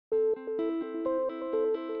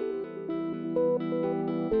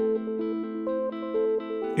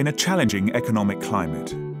In a challenging economic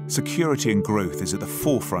climate, security and growth is at the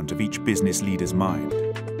forefront of each business leader's mind.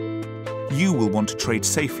 You will want to trade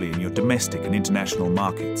safely in your domestic and international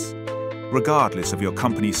markets, regardless of your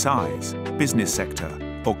company size, business sector,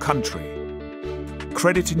 or country.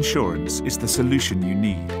 Credit insurance is the solution you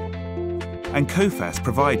need, and Coface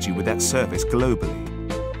provides you with that service globally.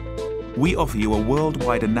 We offer you a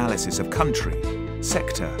worldwide analysis of country,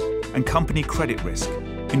 sector, and company credit risk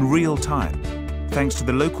in real time, thanks to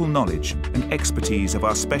the local knowledge and expertise of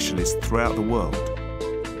our specialists throughout the world.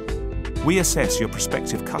 We assess your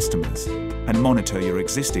prospective customers and monitor your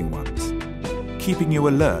existing ones, keeping you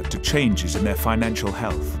alert to changes in their financial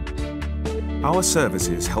health. Our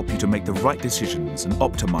services help you to make the right decisions and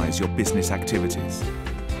optimize your business activities,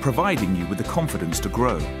 providing you with the confidence to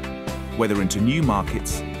grow, whether into new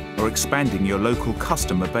markets or expanding your local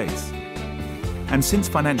customer base. And since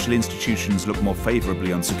financial institutions look more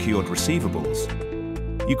favorably on secured receivables,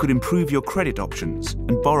 you could improve your credit options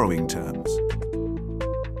and borrowing terms.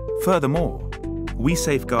 Furthermore, we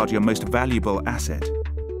safeguard your most valuable asset,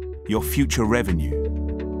 your future revenue.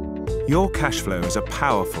 Your cash flow is a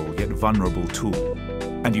powerful yet vulnerable tool,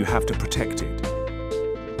 and you have to protect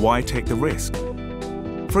it. Why take the risk?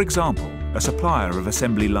 For example, a supplier of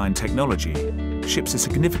assembly line technology ships a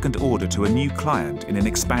significant order to a new client in an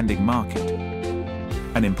expanding market.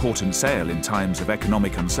 An important sale in times of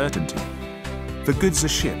economic uncertainty. The goods are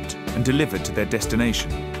shipped and delivered to their destination,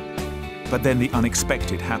 but then the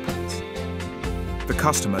unexpected happens. The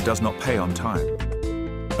customer does not pay on time.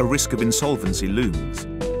 A risk of insolvency looms,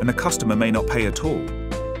 and the customer may not pay at all,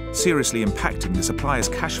 seriously impacting the supplier's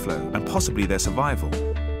cash flow and possibly their survival.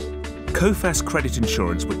 Coface Credit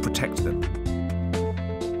Insurance would protect them.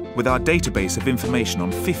 With our database of information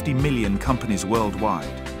on 50 million companies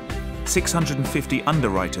worldwide, 650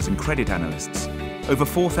 underwriters and credit analysts, over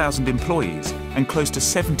 4,000 employees, and close to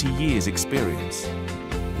 70 years' experience.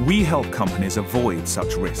 We help companies avoid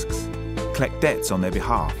such risks, collect debts on their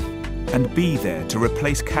behalf, and be there to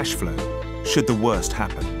replace cash flow should the worst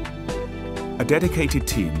happen. A dedicated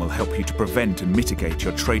team will help you to prevent and mitigate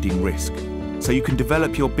your trading risk, so you can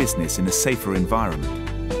develop your business in a safer environment.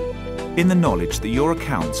 In the knowledge that your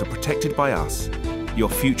accounts are protected by us, your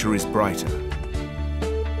future is brighter.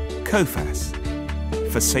 Coface,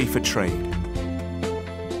 for safer trade.